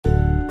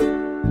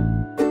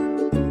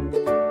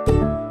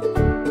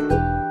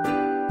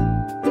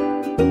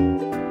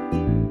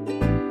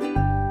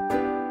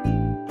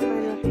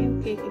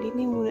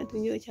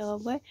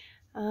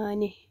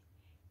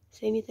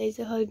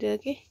sanitizer holder.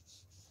 Okay,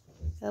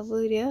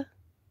 cover dia.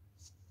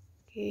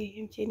 Okay,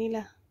 macam ni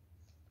lah.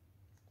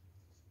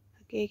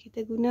 Okay,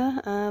 kita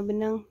guna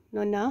benang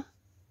nona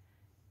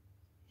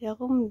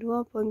jarum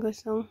 2.0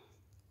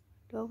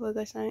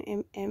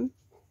 mm.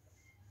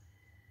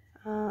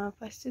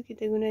 Lepas tu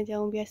kita guna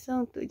jarum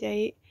biasa untuk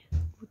jahit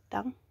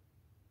butang.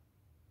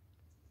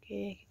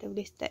 Okay, kita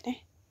boleh start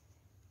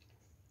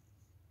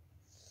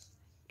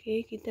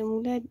Okay, kita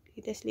mula,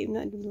 kita slip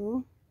knot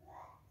dulu.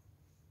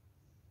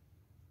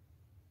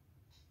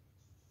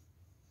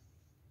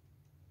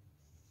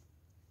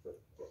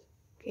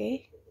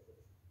 Okay,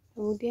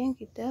 kemudian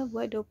kita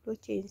buat 20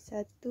 chain.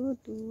 1,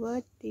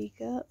 2,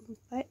 3,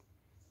 4,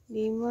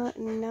 5,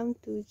 6,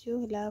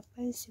 7,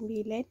 8,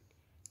 9,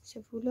 10,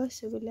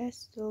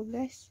 11,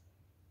 12,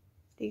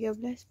 13,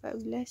 14,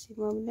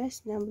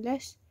 15,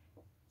 16,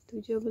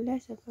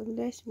 17,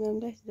 18,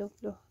 19,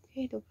 20.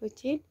 Okay, 20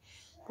 chain.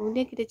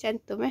 Kemudian kita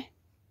cantum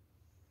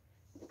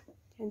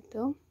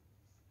cantum.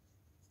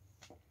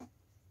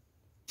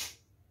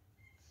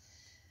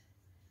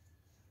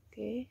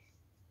 Okay.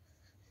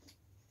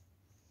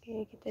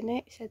 Okay, kita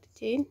naik satu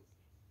chain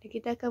dan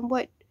kita akan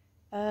buat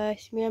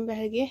 19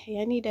 lagi.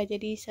 Yang ni dah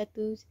jadi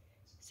satu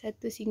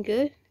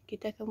single.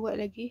 Kita akan buat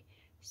lagi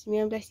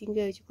 19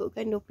 single,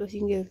 cukupkan 20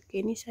 single.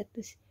 Okay, ni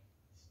satu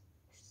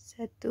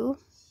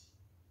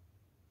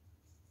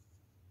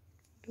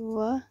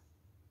 2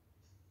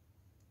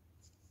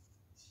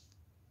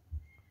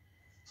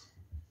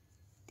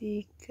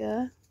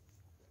 3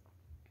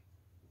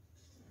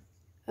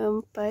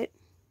 4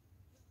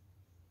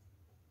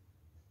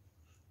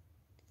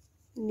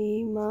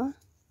 5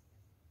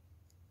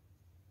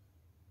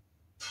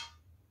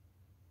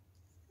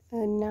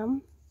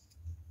 6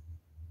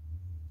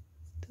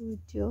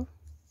 7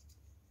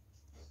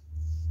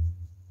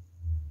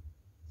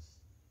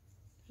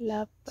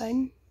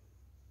 8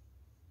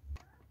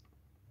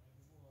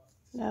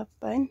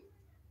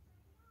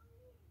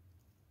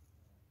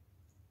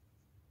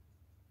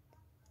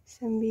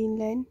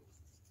 9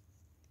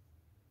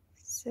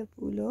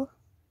 10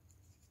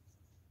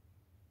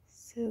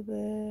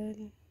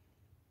 11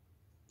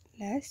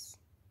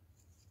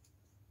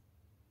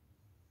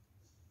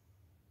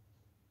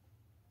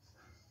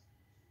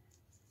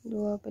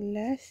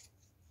 12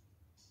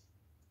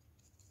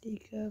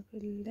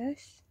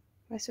 13.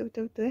 Masuk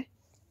betul-betul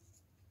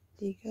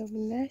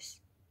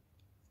 13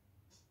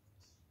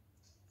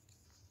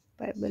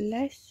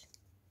 14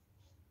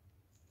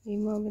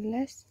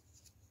 15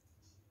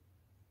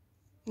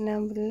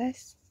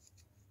 16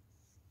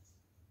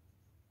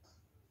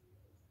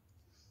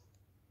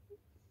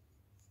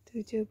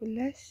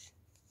 17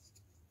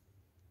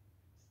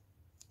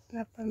 18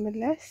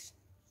 19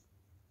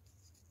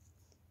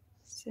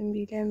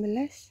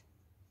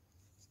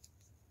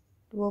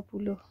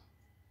 20.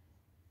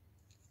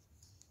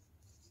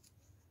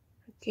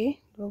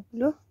 Okey,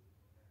 20.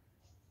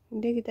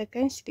 Kemudian kita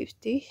akan slip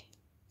stitch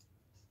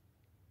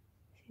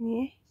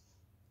sini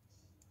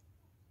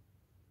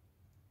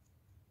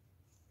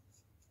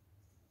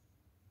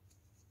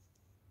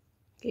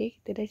Okey,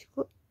 kita dah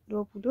cukup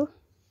 20.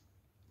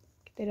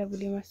 Kita dah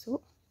boleh masuk.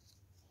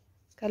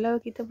 Kalau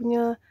kita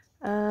punya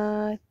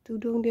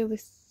tudung dia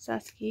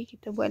besar sikit,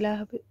 kita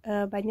buatlah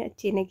banyak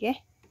chain lagi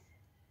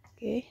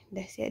Okey,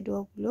 dah siap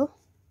 20.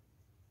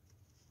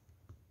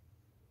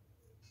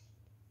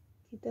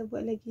 Kita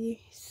buat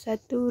lagi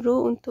satu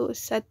row untuk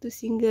satu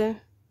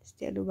single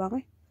setiap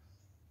lubang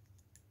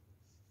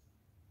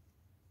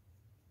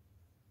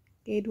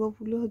Okey,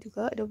 20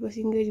 juga, 20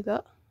 single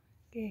juga.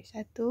 Okey,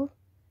 1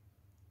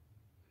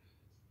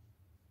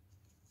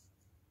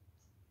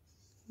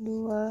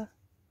 2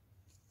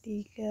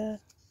 3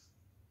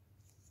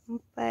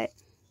 4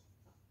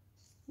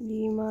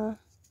 5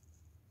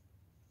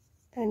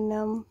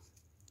 6.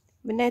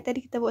 Benang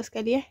tadi kita buat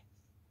sekali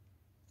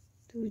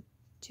 7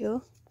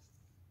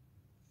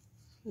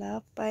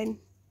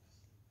 8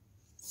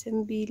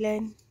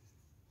 9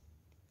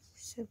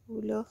 10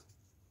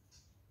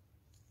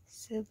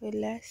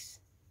 11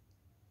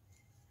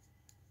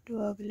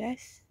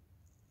 12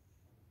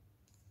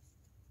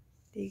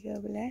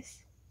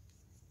 13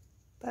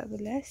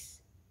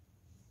 14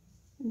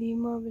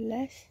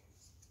 15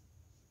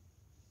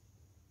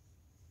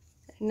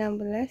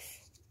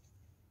 16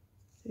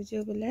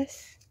 17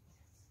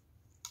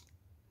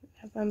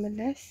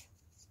 18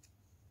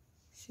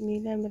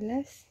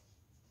 19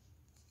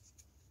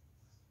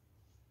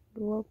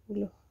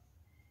 20.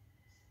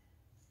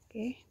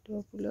 Okey,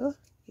 20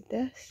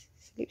 kita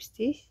slip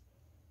stitch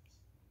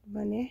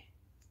mana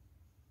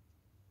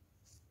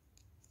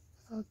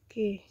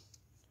Okey,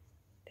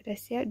 kita dah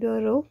siap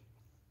 2 row.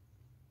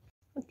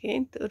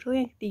 Okey, untuk row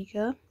yang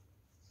ketiga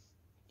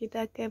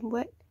kita akan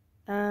buat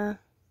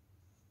 5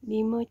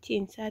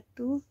 chain. 1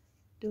 2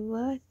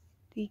 3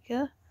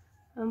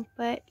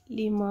 4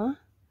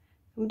 5.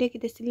 Kemudian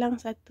kita selang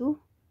satu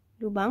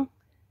lubang,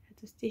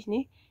 satu stitch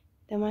ni,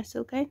 kita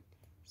masukkan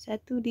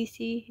satu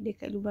DC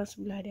dekat lubang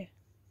sebelah dia.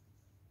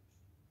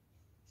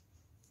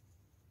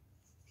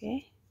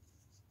 Okey.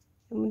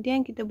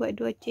 Kemudian kita buat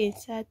 2 chain.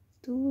 1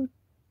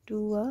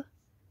 2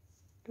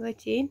 2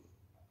 chain.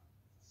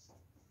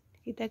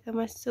 Kita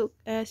akan masuk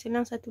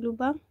selang satu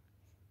lubang.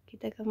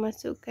 Kita akan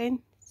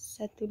masukkan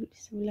satu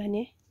sebelah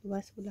ni,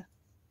 lubang sebelah.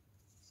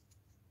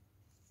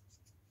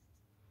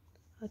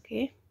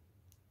 Okey.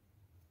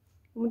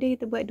 Kemudian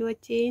kita buat 2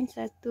 chain,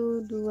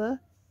 1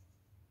 2.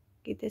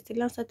 Kita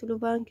selang satu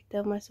lubang,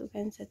 kita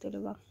masukkan satu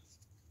lubang.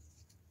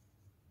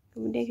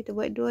 Kemudian kita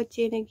buat 2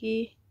 chain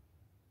lagi.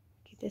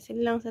 Kita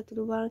selang satu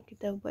lubang,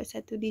 kita buat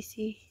satu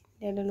DC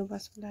dalam lubang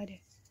sebelah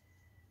dia.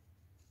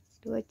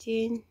 2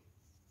 chain,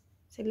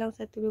 selang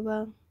satu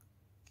lubang,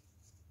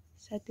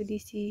 satu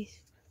DC,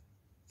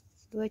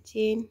 2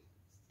 chain,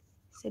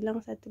 selang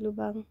satu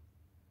lubang,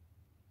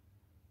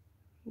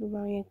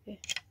 lubang yang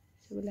ke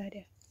sebelah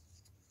dia.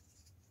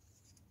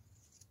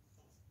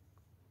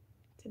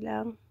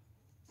 Selang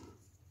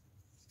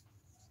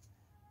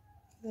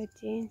 2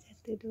 chain,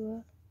 1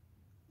 2,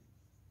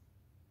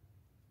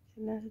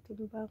 selang satu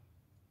lubang.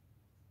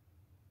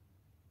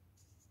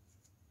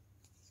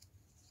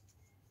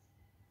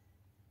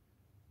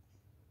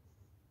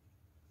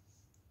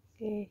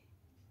 Okey.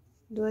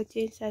 2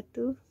 chain,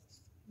 1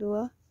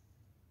 2.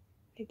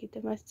 Dan kita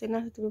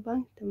selang satu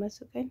lubang, kita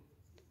masukkan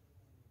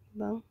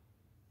lubang.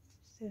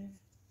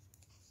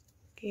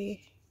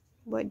 Okey.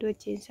 Buat 2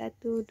 chain,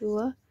 1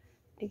 2.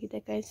 Dan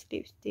kita akan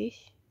slip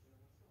stitch.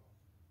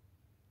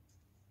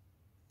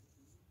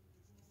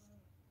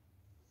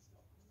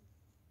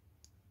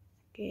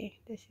 Okey,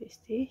 kita slip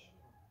stitch.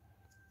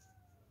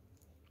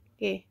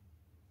 Okey.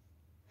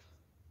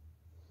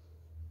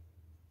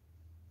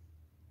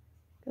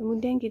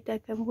 Kemudian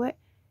kita akan buat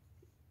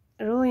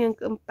row yang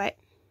keempat.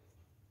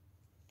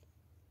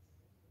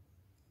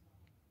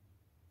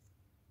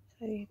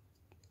 Okey,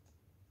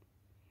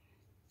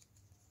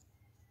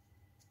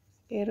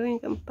 row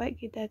yang keempat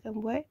kita akan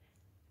buat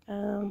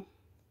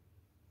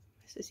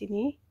masuk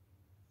sini.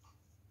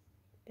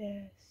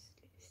 Okey,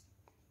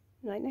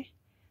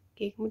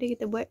 kemudian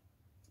kita buat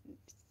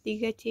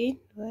 3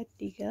 chain, 2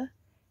 3.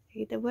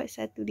 Kita buat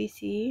 1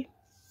 DC.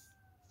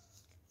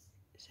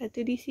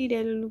 1 DC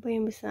dalam lubang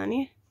yang besar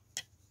ni.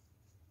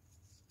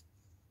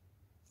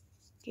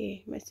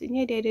 Okey,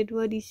 maksudnya dia ada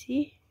 2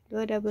 DC,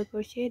 2 double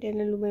crochet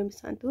dalam lubang yang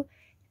besar tu.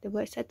 Kita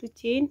buat 1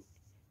 chain,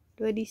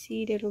 2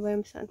 DC dalam lubang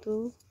yang besar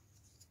tu.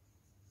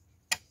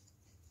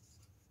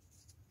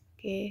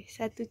 Okey,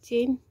 1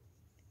 chain,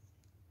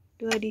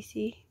 2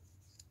 DC.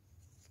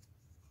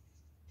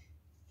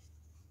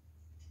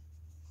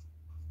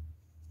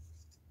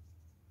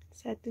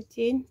 1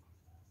 chain,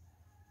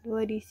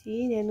 2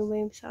 DC dan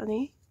lubang yang besar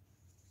ni.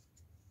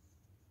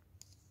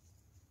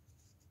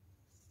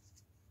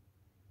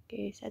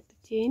 Okey, 1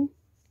 chain,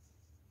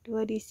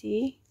 2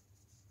 DC.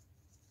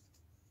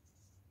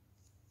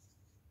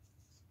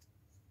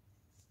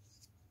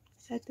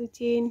 1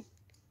 chain,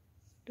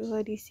 2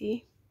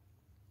 DC.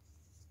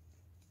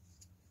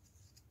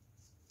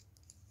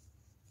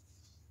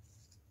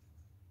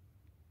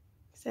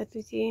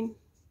 1 chain,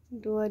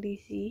 2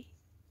 DC.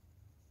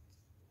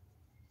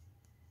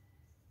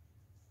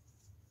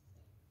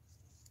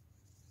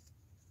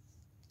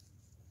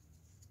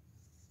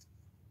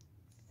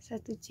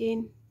 1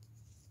 chain,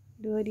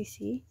 2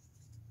 DC.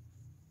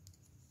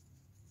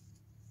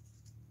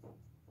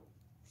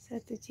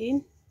 1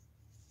 chain,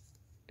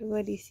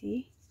 2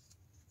 DC.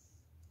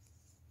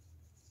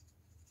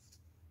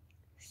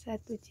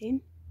 1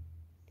 chain,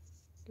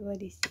 2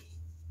 DC.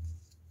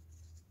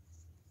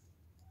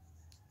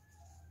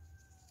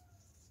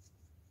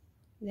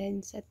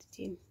 Dan 1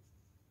 chain.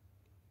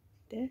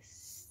 Kita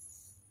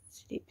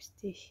slip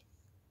stitch.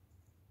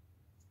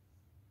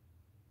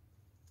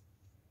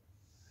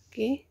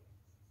 Okey.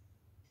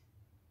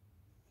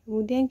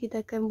 Kemudian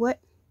kita akan buat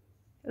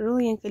row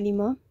yang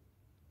kelima.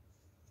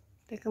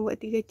 Kita akan buat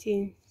 3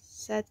 chain.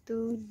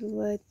 1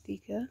 2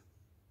 3.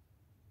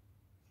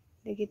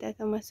 Dan kita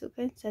akan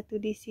masukkan 1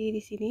 DC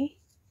di sini.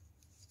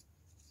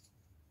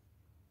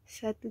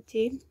 1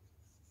 chain,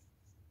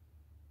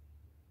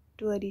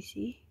 2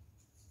 DC.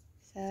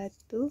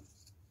 1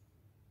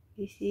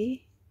 DC,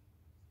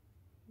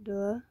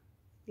 2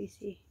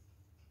 DC.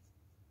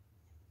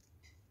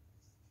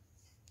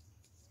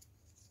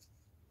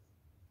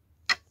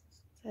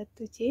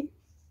 1 chain,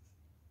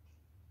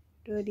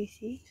 2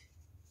 DC.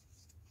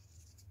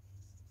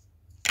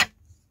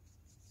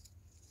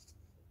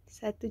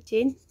 1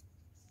 chain,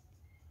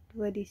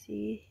 2 DC.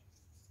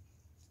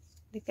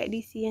 Dekat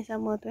DC yang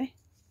sama tu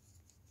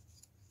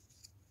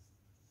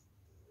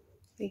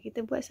Okay,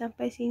 kita buat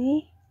sampai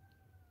sini.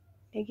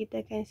 Dan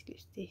kita akan slip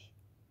stitch.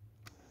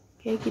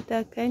 Okay,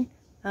 kita akan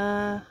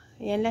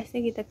yang last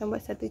ni kita akan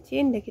buat 1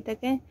 chain dan kita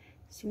akan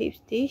slip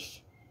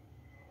stitch.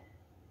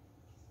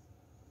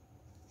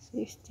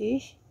 Slip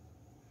stitch.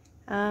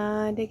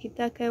 Dan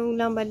kita akan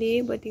ulang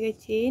balik buat 3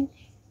 chain.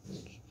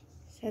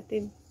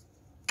 1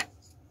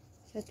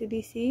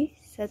 DC,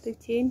 1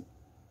 chain,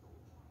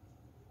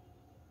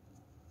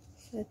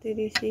 1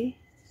 DC,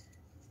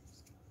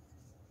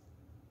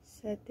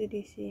 1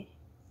 DC.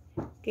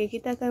 Okey,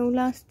 kita akan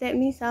ulang step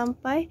ni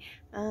sampai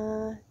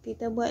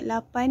kita buat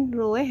 8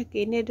 row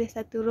Okey, ni ada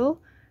 1 row,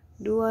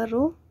 2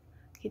 row.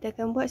 kita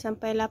akan buat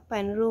sampai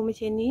 8 row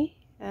macam ni.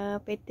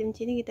 Pattern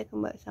macam ni kita akan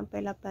buat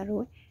sampai 8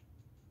 row.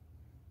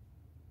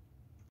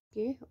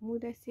 Okey, Umu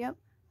dah siap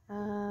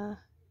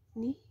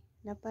ni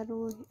 8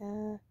 row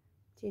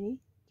macam ni.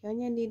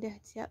 Kiranya dia dah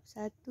siap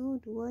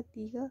 1 2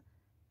 3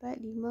 4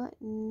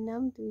 5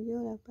 6 7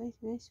 8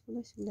 9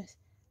 10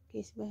 11.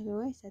 Okey, 11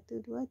 row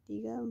 1 2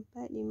 3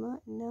 4 5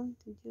 6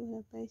 7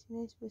 8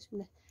 9 10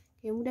 11.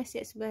 Okey, Umu dah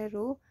siap 11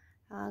 row.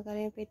 Kalau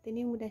yang pattern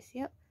ni Umu dah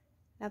siap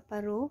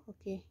 8 row.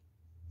 Okey.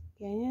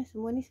 Kiranya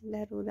semua ni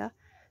 11 row dah.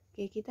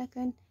 Okey, kita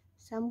akan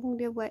sambung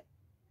dia buat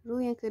row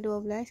yang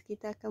ke-12.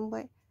 Kita akan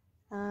buat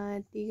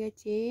 3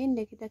 chain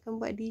dan kita akan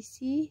buat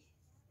DC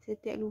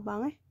setiap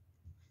lubang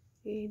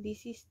Okey,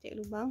 DC setiap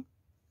lubang.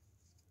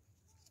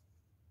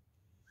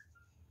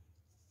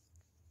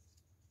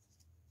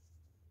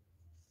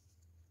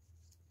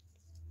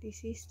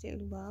 DC setiap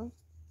lubang.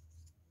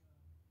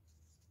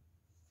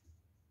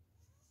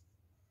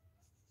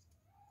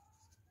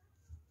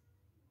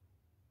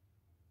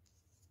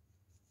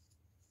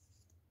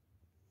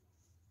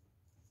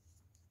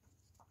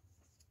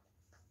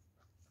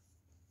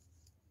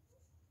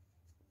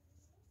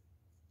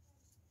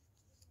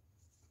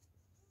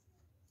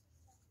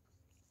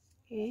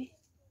 Okey,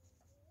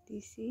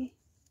 DC.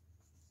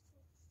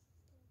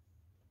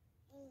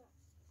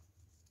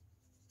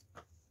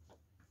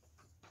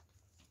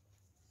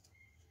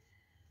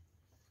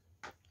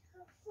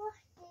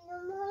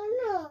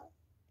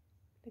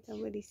 Kita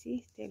akan buat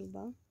DC setiap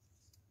lubang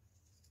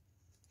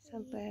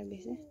sampai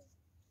habis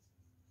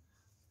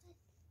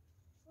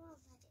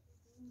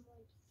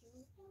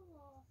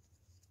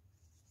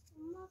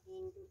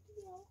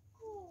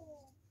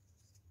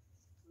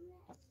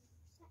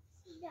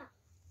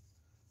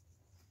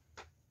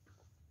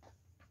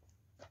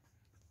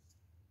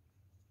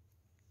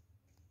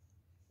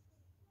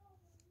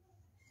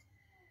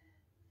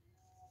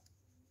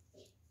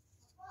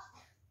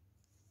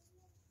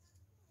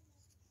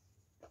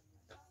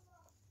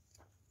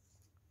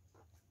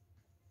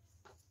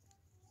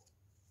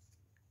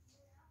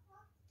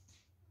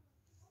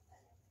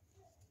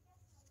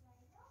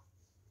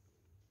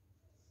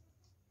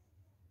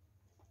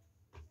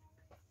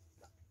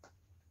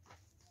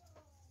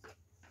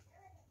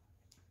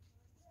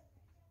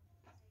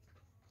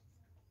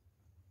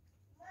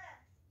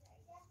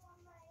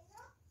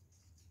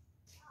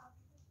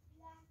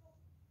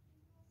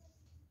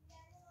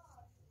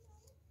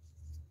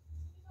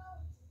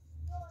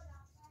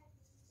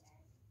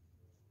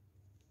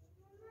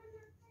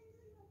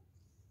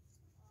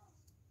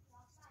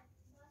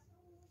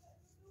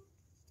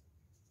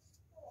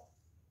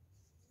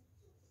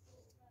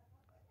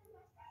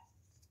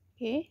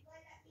Okey,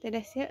 kita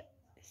dah siap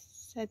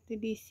 1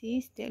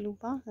 DC setiap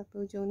lubang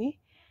sampai hujung ni.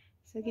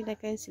 So kita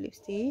akan slip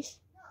stitch.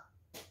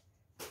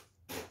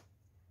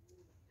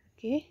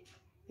 Okey,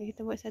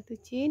 kita buat 1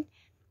 chain.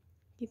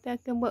 Kita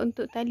akan buat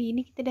untuk tali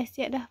ni, kita dah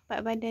siap dah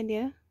part badan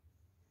dia.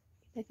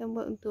 Kita akan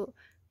buat untuk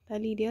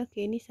tali dia.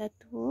 Okey, ni 1.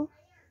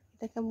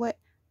 Kita akan buat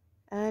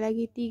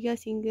lagi 3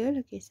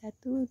 single. Okey,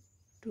 1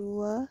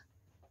 2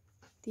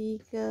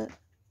 3.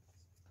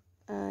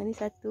 Ni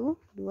 1 2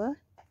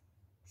 1.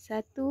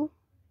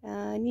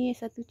 Ni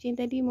 1 chain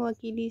tadi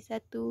mewakili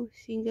 1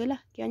 single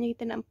lah. Kiranya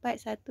kita nak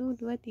 4. 1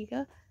 2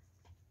 3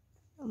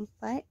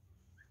 4.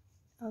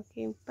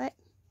 Okey, 4.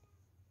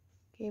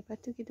 Okey, lepas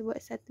tu kita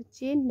buat 1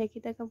 chain dan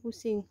kita akan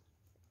pusing.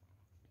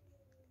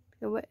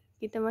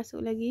 Kita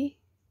masuk lagi.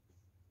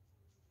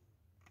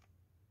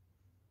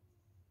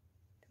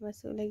 Kita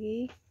masuk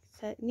lagi.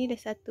 Ni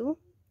dah 1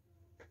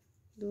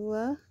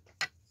 2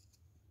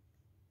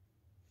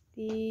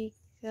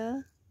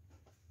 3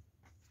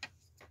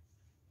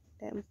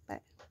 dan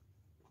 4.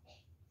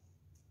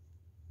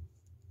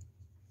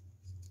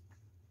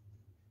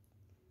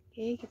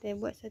 Okey, kita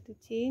buat 1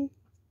 chain.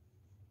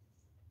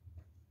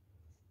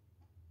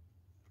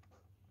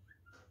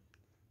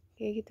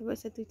 Okey, kita buat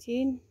 1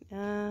 chain.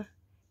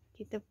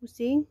 Kita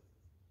pusing.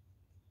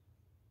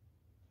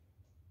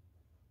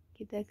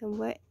 Kita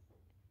akan buat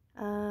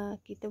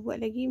kita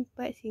buat lagi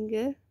 4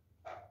 single.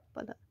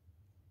 Nampak tak?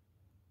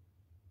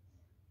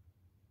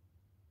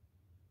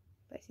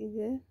 4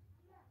 single.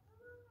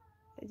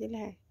 Tak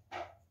jelas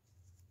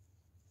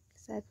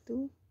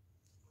 1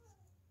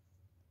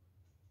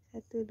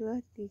 1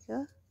 2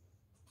 3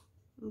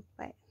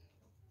 4.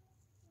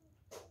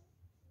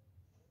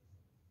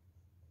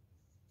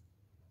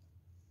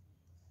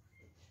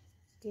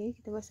 Okey,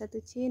 kita buat 1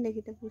 chain dan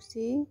kita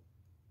pusing.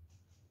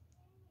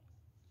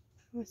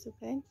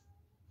 Masukkan.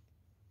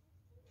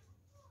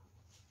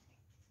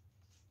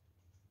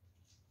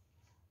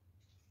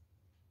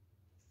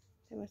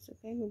 Kita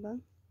masukkan lubang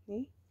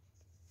ni.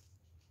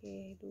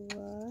 Okey,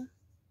 2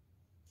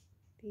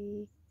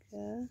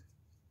 3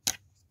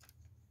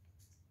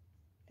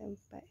 dan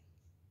 4.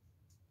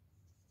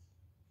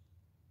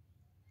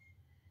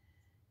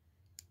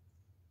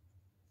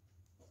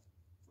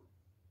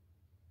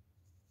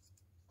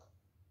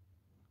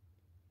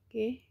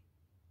 Okey,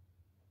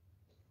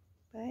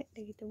 4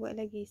 dan kita buat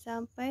lagi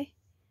sampai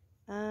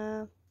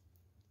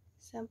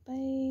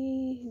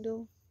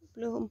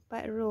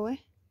 24 row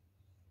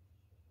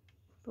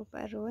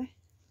 24 row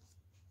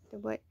Kita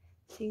buat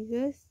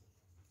single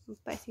 4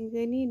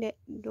 single ni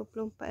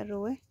 24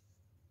 row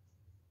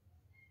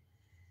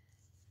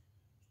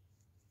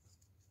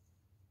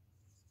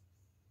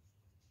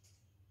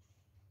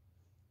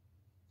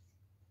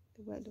Kita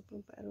buat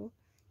 24 row.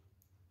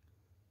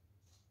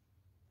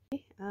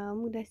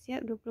 Mu dah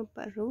siap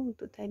 24 row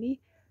untuk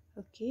tali.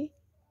 Okey.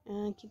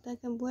 Kita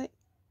akan buat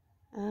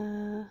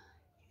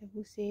kita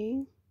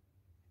pusing.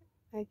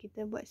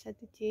 Kita buat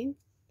satu chain.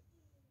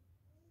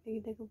 Dan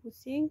kita akan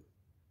pusing.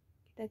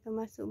 Kita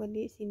akan masuk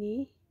balik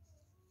sini.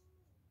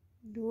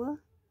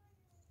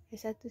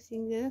 Satu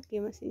single.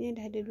 Okey, maksudnya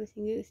dah ada 2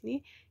 single kat sini.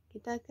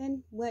 Kita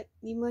akan buat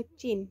 5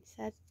 chain.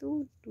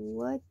 1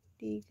 2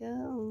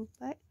 3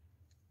 4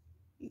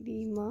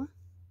 5.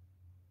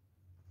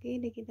 Okey,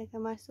 dan kita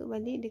akan masuk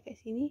balik dekat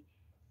sini.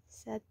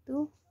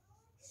 Satu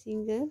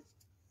single.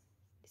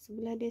 Di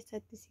sebelah dia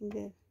satu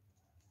single.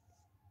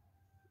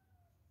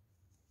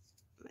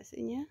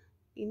 Maksudnya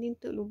ini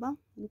untuk lubang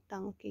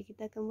butang. Okey,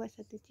 kita akan buat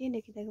satu chain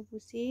dan kita akan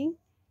pusing.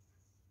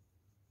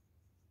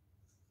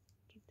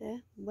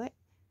 Kita buat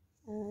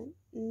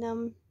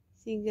 6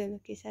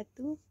 single. Okey,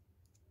 1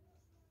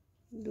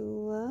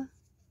 2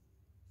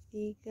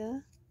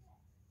 3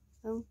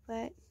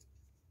 4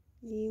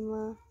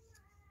 5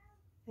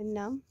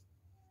 6.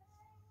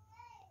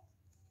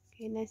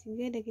 Okey, 6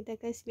 single dan kita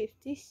akan slip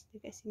stitch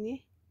dekat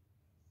sini.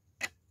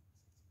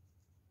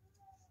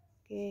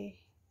 Okey,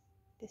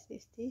 kita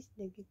slip stitch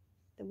dan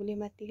kita boleh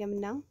matikan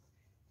benang.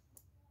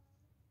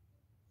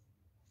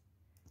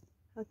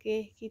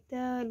 Okey,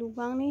 kita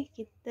lubang ni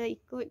kita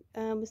ikut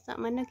besar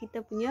mana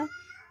kita punya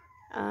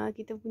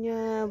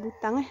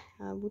butang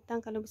butang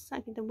kalau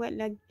besar kita buat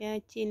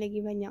lagi chain lagi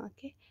banyak.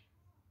 Okey.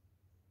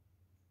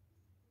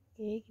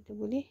 Okey, kita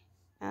boleh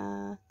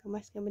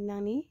kemaskan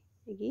benang ni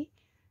lagi.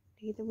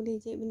 Dan kita boleh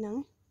jahit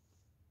benang.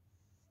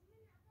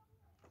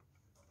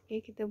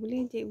 Okey, kita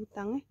boleh jahit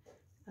butang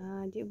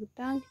jahit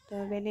butang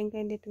kita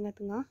balangkan dia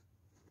tengah-tengah.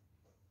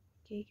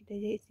 Okey, kita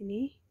jahit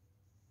sini.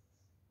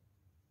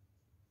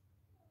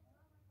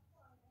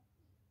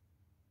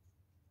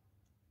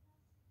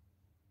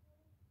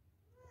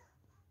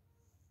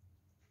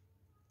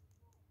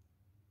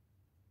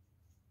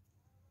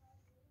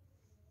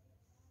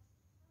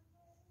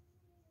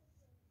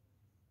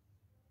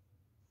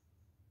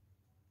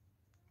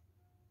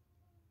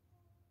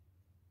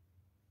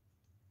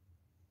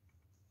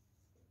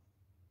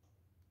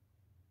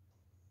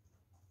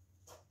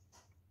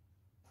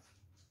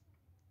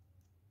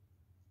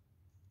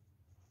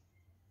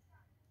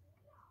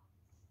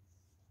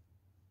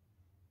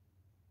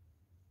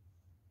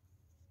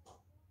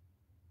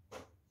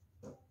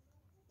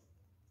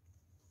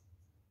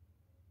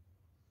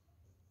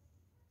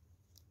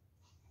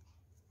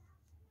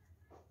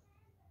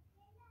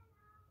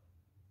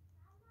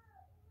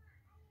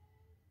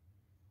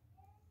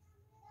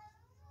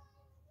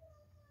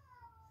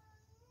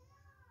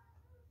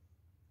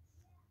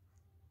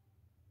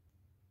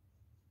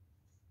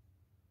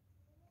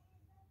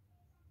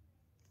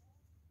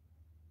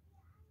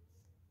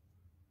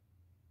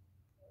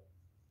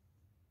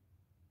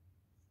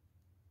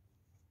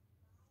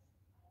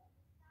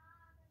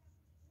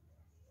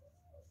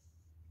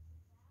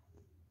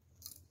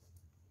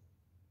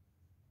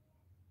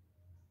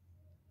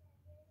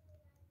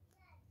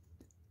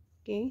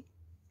 Okey,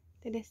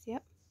 kita dah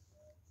siap.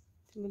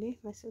 Kita boleh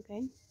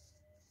masukkan.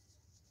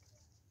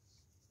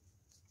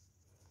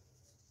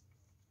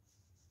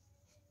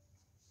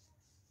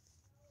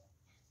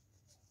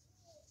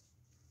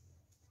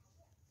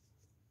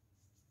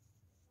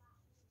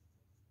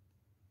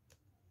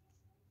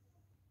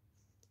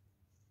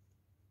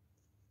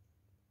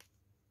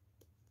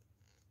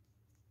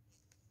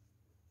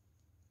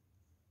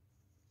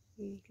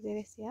 Okey, kita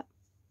dah siap.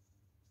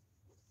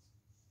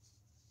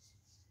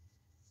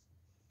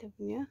 Kita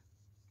punya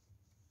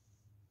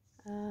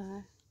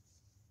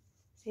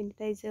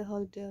sanitizer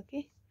holder.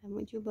 Okey,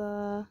 selamat cuba.